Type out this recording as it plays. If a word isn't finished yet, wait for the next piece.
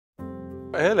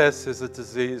ALS is a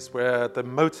disease where the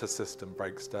motor system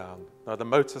breaks down. Now, the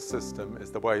motor system is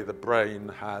the way the brain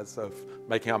has of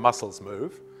making our muscles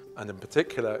move, and in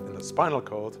particular in the spinal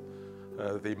cord,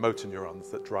 the motor neurons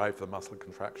that drive the muscle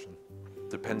contraction.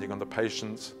 Depending on the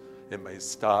patient, it may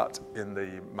start in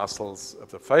the muscles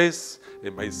of the face,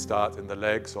 it may start in the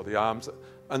legs or the arms,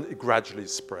 and it gradually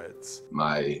spreads.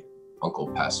 My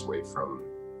uncle passed away from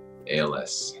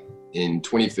ALS. In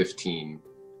 2015,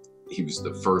 he was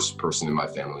the first person in my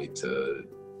family to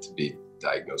be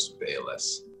diagnosed with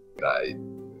ALS. I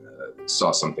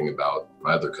saw something about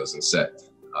my other cousin, Seth,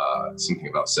 something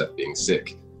about Seth being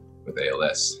sick with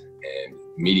ALS. And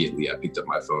immediately I picked up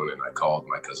my phone and I called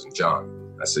my cousin,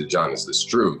 John. I said, "John, is this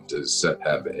true? Does Seth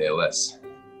have ALS?"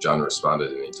 John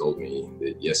responded and he told me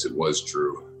that yes, it was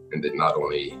true. And that not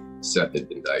only Seth had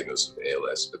been diagnosed with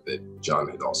ALS, but that John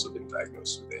had also been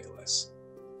diagnosed with ALS.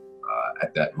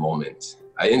 At that moment,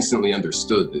 I instantly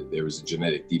understood that there was a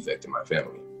genetic defect in my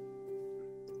family.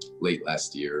 Late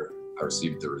last year, I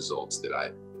received the results that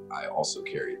I also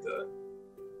carried the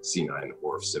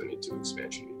C9orf72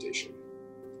 expansion mutation.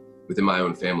 Within my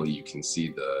own family, you can see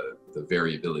the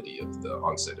variability of the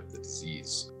onset of the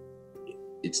disease.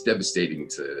 It's devastating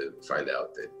to find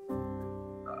out that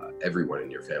everyone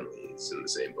in your family is in the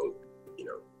same boat. You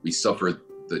know, we suffer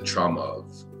the trauma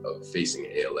of facing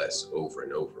ALS over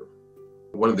and over.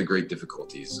 One of the great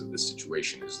difficulties of this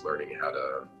situation is learning how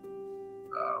to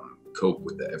cope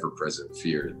with the ever-present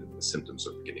fear that the symptoms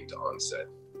are beginning to onset.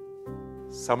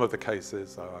 Some of the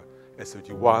cases are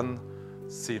SOD1,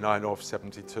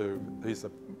 C9orf72. These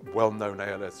are well-known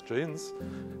ALS genes,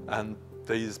 and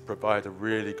these provide a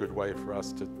really good way for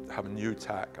us to have a new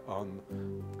tack on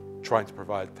trying to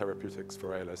provide therapeutics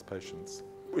for ALS patients.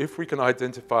 If we can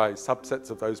identify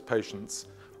subsets of those patients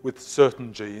with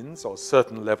certain genes or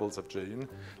certain levels of gene,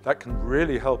 that can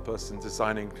really help us in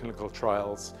designing clinical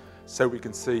trials so we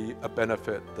can see a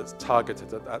benefit that's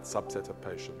targeted at that subset of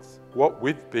patients. What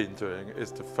we've been doing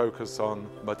is to focus on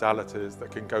modalities that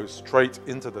can go straight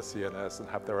into the CNS and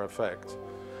have their effect.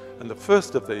 And the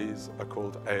first of these are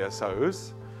called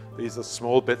ASOs. These are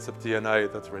small bits of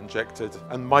DNA that are injected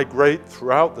and migrate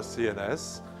throughout the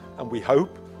CNS, and we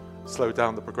hope slow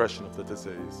down the progression of the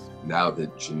disease. Now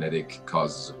that genetic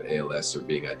causes of ALS are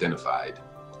being identified,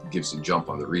 it gives a jump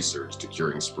on the research to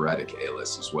curing sporadic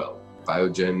ALS as well.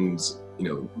 Biogen's,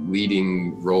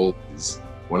 leading role is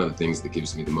one of the things that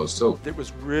gives me the most hope. It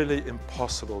was really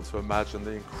impossible to imagine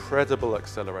the incredible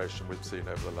acceleration we've seen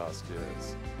over the last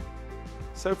years.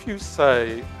 So if you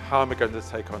say, how am I going to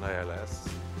take on ALS?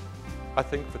 I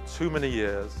think for too many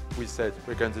years we said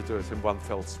we're going to do it in one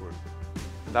fell swoop,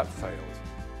 and that failed.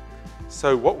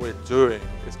 So what we're doing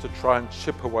is to try and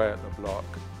chip away at the block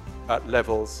at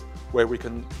levels where we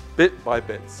can bit by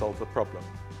bit solve the problem.